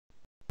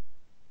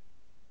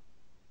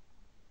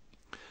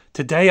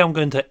Today I'm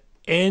going to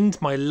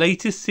end my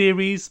latest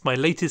series, my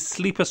latest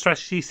sleeper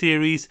strategy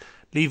series,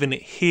 leaving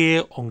it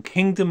here on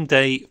Kingdom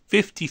Day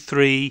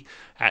 53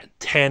 at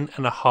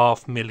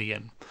 10.5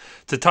 million.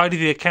 To tidy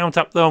the account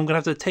up though, I'm going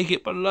to have to take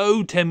it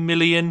below 10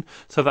 million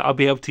so that I'll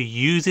be able to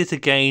use it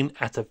again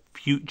at a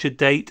future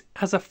date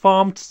as a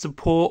farm to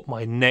support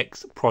my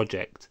next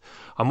project.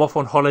 I'm off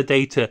on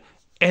holiday to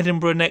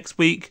Edinburgh next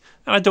week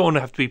and I don't want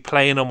to have to be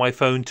playing on my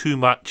phone too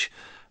much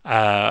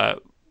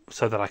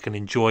so that I can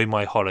enjoy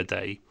my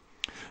holiday.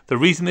 The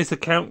reason this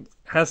account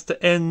has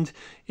to end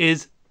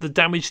is the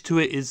damage to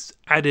it is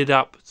added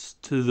up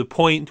to the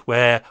point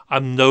where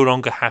I'm no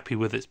longer happy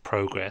with its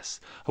progress.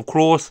 Of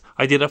course,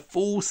 I did a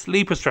full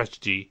sleeper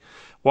strategy.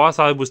 Whilst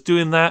I was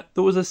doing that,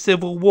 there was a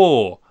civil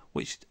war,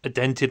 which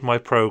dented my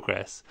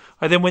progress.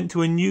 I then went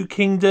to a new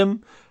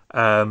kingdom,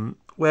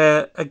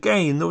 where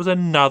again there was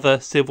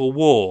another civil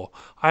war.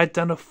 I had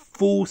done a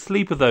full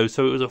sleeper though,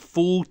 so it was a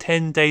full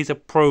 10 days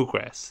of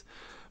progress.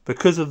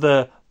 Because of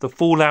the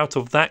fallout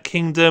of that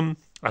kingdom,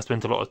 I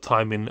spent a lot of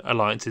time in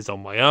alliances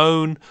on my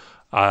own.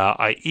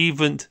 I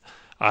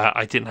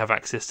didn't have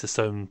access to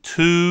Zone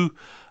 2,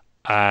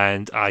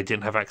 and I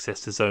didn't have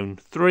access to Zone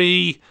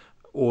 3.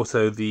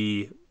 Also,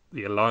 the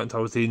alliance I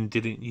was in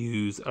didn't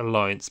use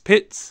alliance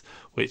pits,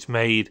 which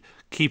made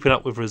keeping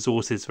up with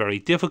resources very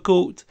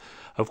difficult.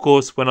 Of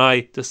course, when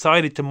I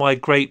decided to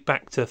migrate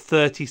back to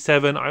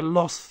 37, I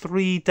lost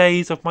 3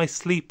 days of my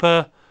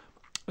sleeper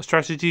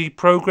strategy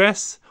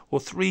progress, or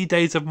 3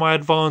 days of my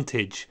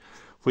advantage,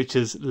 which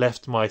has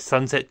left my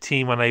Sunset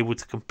team unable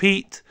to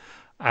compete,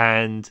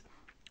 and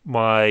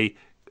my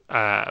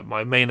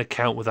main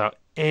account without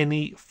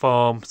any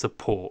farm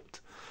support.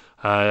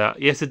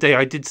 Yesterday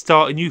I did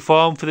start a new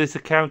farm for this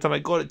account and I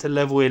got it to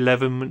level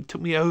 11. It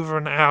took me over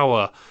an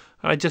hour.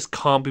 I just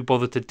can't be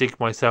bothered to dig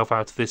myself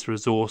out of this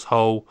resource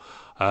hole,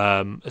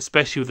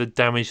 especially with the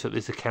damage that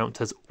this account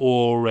has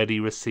already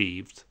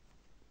received.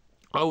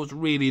 I was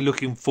really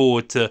looking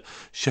forward to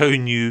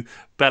showing you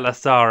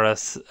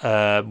Belisarius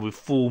with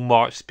full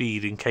march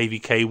speed in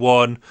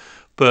KVK1,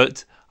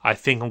 but I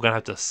think I'm going to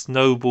have to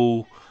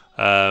snowball.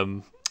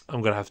 I'm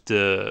going to have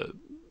to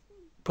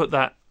put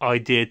that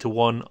idea to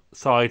one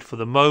side for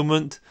the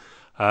moment.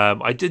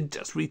 I did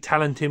just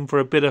retalent him for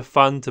a bit of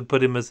fun to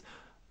put him as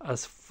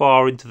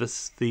far into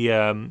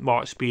the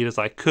march speed as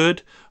I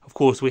could. Of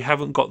course, we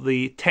haven't got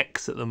the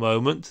text at the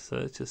moment, so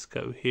let's just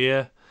go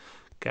here.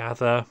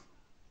 Gather.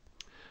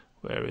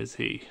 Where is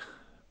he?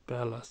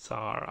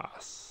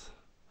 Belisarius.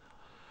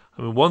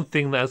 I mean, one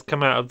thing that has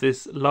come out of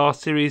this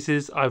last series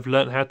is I've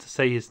learned how to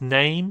say his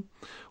name,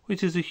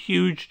 which is a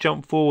huge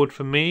jump forward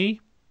for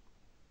me.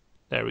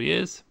 There he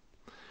is.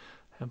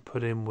 And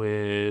put him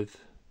with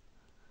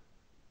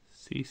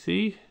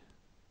CC.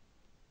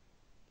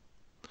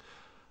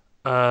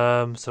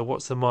 So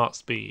what's the march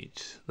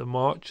speed? The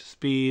march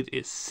speed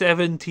is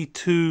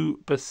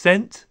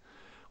 72%,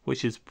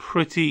 which is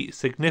pretty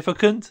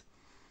significant.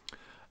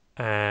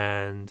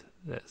 And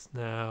let's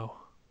now...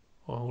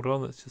 hold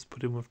on, let's just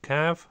put him with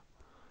Cav.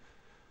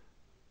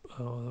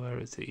 Oh, where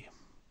is he?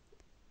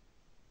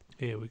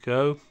 Here we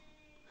go.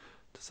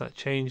 Does that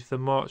change the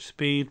march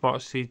speed?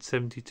 March speed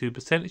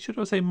 72%. It should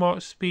also say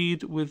march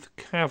speed with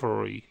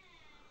cavalry,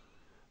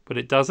 but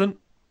it doesn't.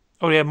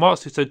 Oh yeah,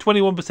 march speed. So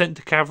 21%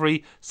 to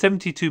cavalry,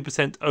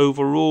 72%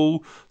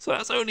 overall. So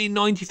that's only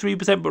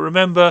 93%. But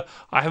remember,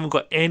 I haven't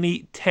got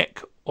any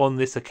tech on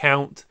this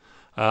account.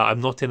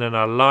 I'm not in an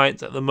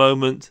alliance at the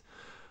moment,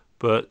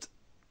 but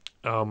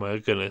oh my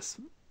goodness,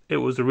 it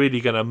was really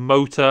going to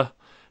motor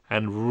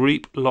and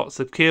reap lots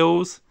of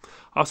kills.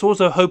 I was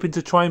also hoping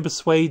to try and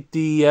persuade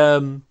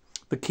the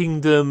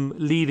kingdom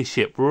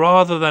leadership,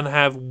 rather than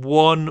have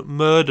one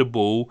murder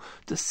ball,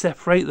 to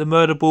separate the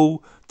murder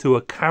ball to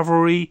a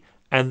cavalry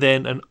and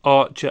then an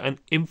archer and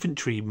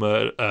infantry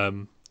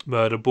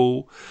murder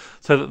ball,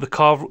 so that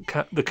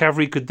the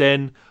cavalry could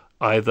then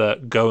either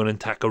go and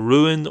attack a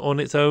ruin on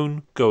its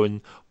own, go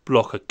and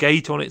block a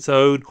gate on its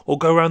own, or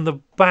go around the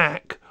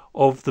back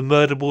of the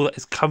murder ball that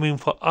is coming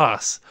for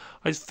us.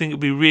 I just think it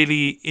would be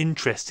really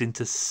interesting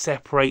to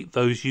separate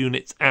those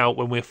units out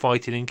when we're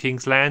fighting in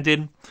King's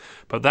Landing,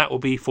 but that will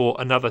be for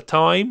another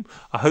time.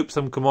 I hope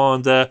some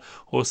commander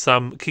or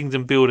some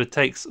kingdom builder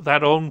takes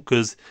that on,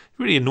 because it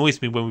really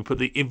annoys me when we put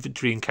the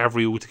infantry and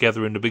cavalry all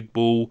together in a big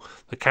ball.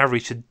 The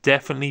cavalry should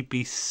definitely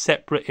be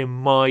separate, in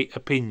my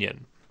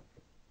opinion.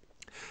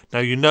 Now,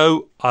 you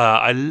know,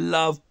 I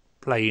love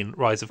playing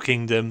Rise of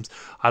Kingdoms.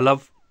 I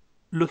love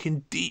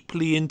looking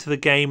deeply into the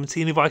game and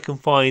seeing if I can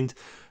find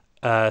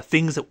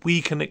things that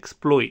we can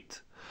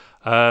exploit.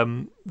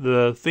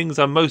 The things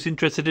I'm most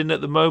interested in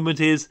at the moment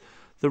is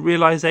the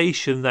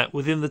realization that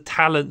within the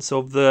talents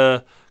of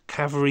the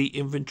cavalry,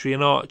 infantry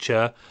and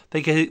archer,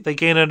 they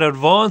gain an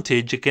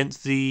advantage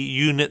against the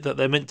unit that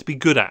they're meant to be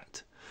good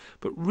at.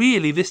 But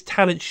really, this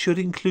talent should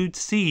include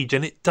siege,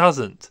 and it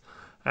doesn't.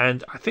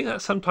 And I think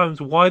that's sometimes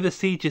why the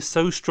siege is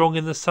so strong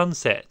in the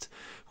Sunset,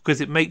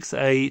 because it makes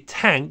a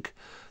tank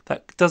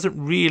that doesn't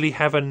really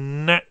have a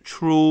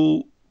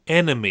natural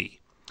enemy.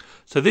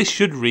 So this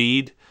should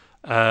read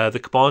The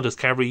commander's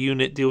cavalry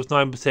unit deals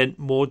 9%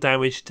 more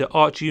damage to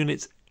archer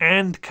units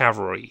and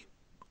cavalry.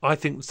 I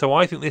think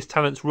this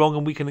talent's wrong,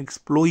 and we can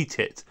exploit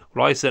it.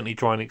 Well, I certainly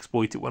try and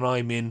exploit it when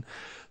I'm in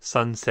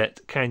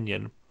Sunset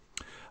Canyon.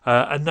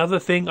 Another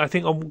thing I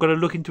think I'm going to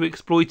look into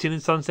exploiting in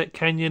Sunset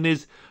Canyon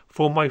is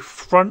for my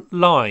front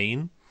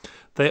line.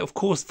 Of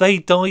course, they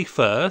die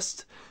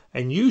first,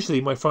 and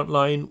usually my front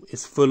line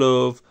is full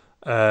of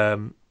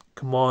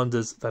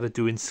commanders that are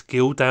doing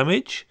skill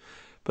damage.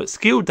 But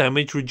skill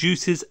damage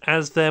reduces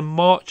as their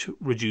march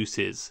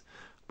reduces,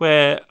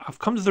 where I've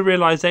come to the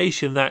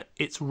realization that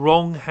it's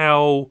wrong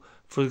how,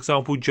 for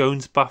example,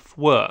 Joan's buff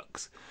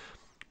works.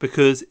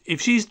 Because if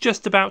she's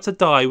just about to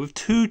die with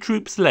 2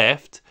 troops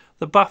left,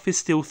 the buff is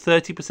still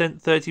 30%,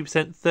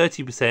 30%,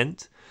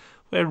 30%,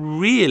 where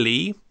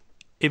really,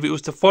 if it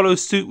was to follow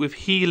suit with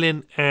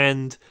healing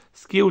and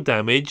skill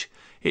damage,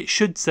 it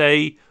should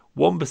say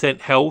 1%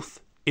 health.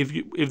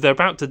 If they're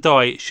about to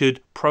die, it should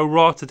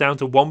prorata down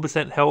to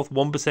 1% health,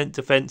 1%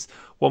 defense,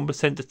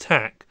 1%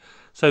 attack.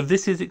 So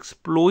this is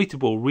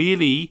exploitable.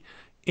 Really,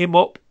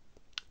 Imop,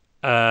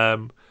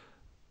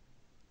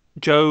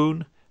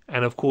 Joan,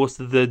 and of course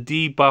the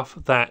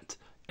debuff that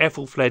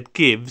Ethelfled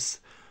gives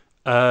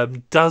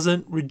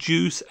doesn't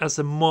reduce as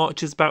the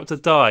march is about to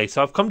die.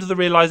 So I've come to the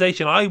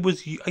realization I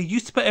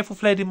used to put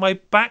Ethelfled in my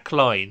back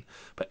line,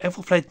 but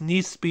Ethelfled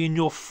needs to be in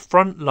your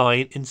front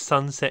line in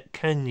Sunset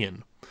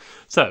Canyon.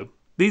 So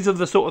these are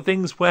the sort of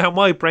things where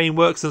my brain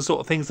works and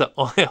sort of things that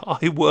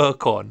I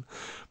work on.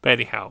 But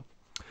anyhow,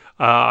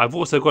 I've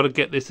also got to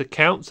get this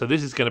account, so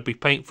this is going to be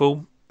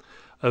painful.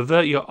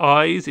 Avert your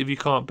eyes if you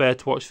can't bear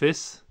to watch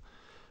this.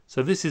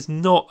 So this is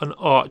not an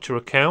archer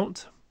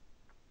account.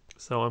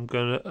 So I'm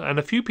going to... And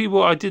a few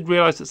people, I did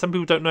realise that some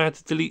people don't know how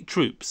to delete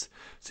troops.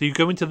 So you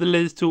go into the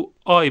little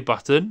I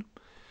button.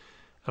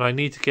 And I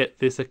need to get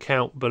this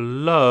account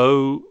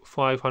below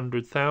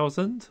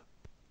 500,000.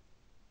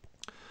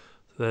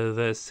 So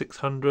there's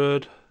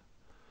 600,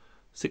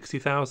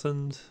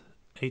 60,000,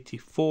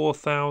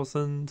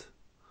 84,000,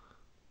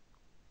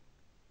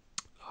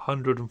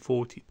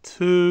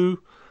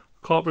 142.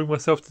 Can't bring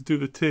myself to do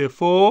the tier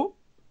 4.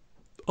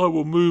 I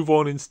will move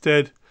on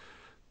instead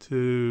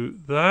to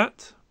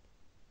that.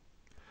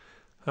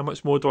 How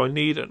much more do I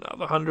need? Another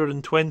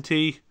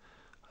 120.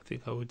 I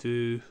think I will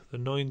do the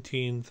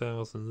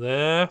 19,000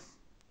 there.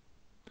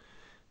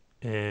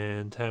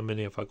 And how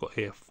many have I got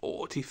here?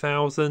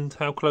 40,000.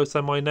 How close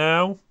am I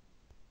now?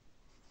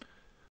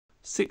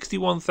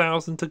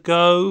 61,000 to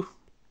go.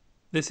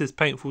 This is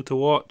painful to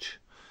watch.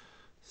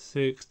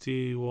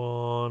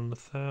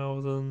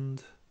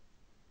 61,000.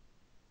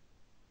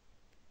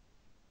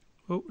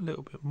 Oh, a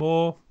little bit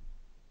more.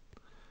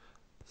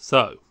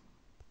 So,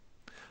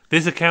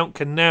 this account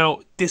can now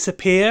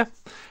disappear.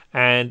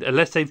 And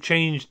unless they've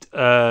changed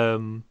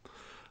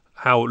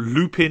how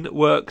looping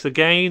works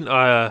again,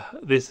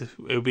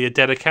 it'll be a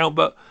dead account.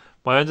 But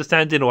my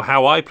understanding, or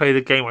how I play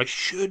the game, I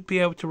should be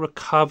able to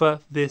recover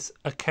this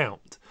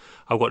account.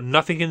 I've got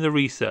nothing in the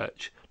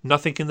research,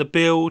 nothing in the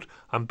build.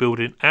 I'm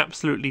building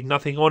absolutely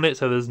nothing on it,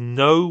 so there's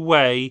no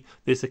way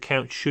this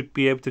account should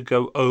be able to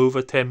go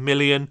over 10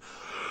 million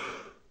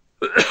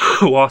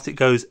whilst it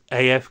goes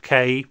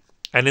AFK.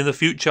 And in the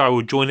future, I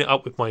will join it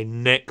up with my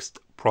next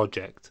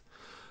project.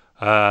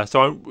 So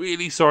I'm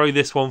really sorry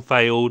this one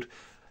failed.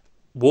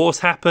 Wars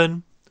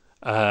happen.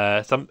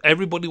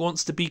 Everybody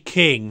wants to be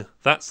king.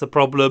 That's the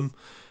problem.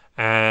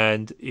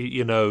 And,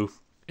 you know,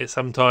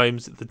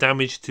 sometimes the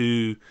damage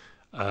to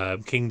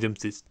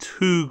kingdoms is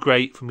too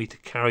great for me to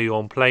carry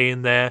on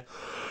playing there.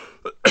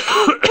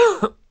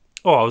 I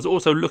was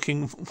also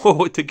looking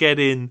forward to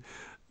getting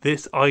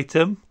this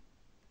item.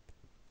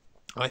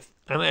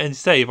 And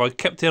say, if I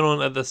kept it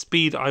on at the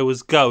speed I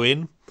was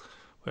going...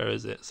 Where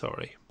is it?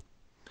 Sorry.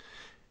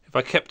 If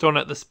I kept on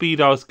at the speed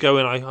I was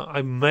going,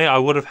 I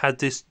would have had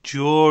this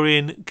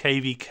during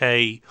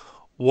KVK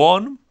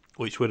 1,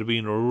 which would have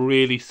been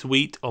really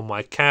sweet on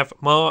my Cav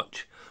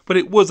march, but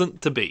it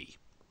wasn't to be.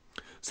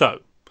 So,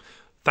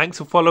 thanks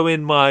for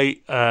following my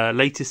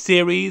latest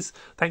series.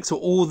 Thanks for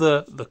all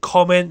the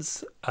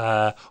comments.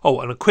 And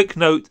a quick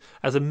note,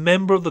 as a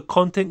member of the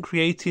content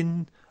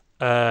creating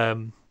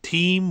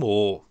team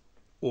or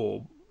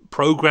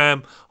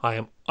program, I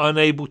am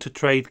unable to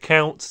trade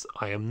counts.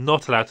 I am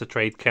not allowed to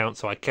trade counts,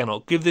 so I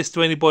cannot give this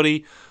to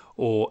anybody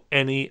or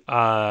any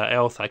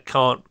else. I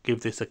can't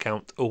give this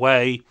account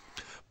away,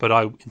 but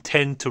I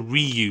intend to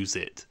reuse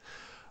it.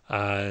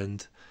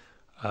 And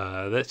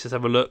let's just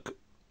have a look.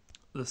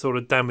 The sort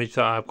of damage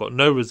that I've got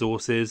no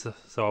resources,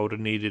 so I would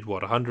have needed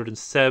what,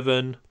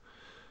 107,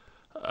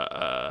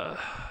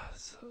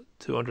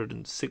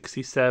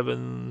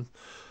 267,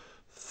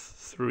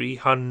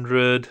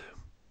 300.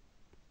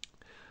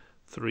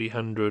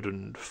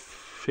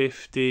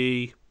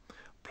 350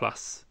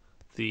 plus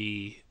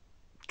the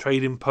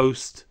trading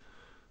post,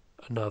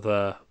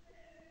 another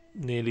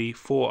nearly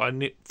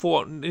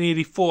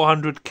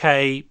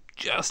 400k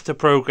just to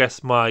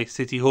progress my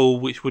city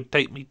hall, which would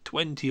take me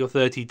 20 or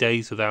 30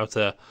 days without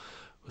a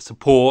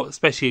support,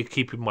 especially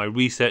keeping my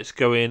research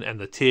going and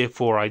the tier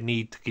 4 I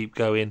need to keep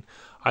going.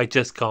 I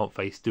just can't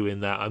face doing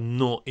that. I'm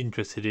not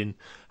interested in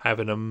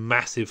having a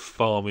massive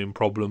farming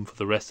problem for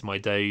the rest of my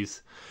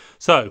days.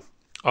 So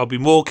I'll be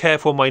more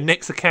careful on my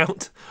next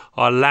account.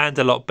 I'll land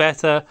a lot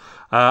better.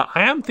 I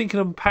am thinking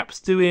of perhaps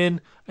doing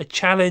a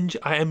challenge.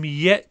 I am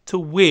yet to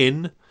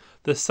win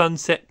the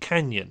Sunset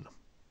Canyon,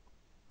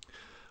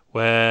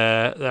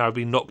 where I've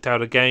been knocked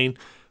out again.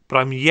 But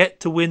I'm yet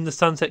to win the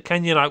Sunset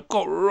Canyon. I've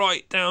got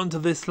right down to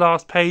this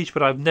last page,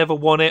 but I've never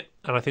won it.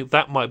 And I think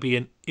that might be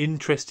an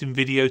interesting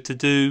video to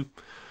do.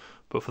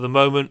 But for the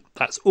moment,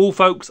 that's all,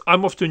 folks.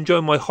 I'm off to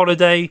enjoy my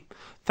holiday.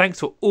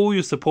 Thanks for all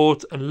your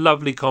support and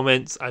lovely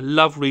comments. I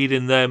love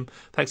reading them.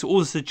 Thanks for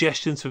all the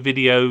suggestions for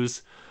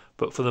videos.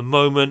 But for the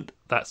moment,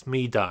 that's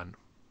me done.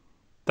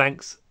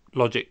 Thanks.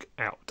 Logic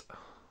out.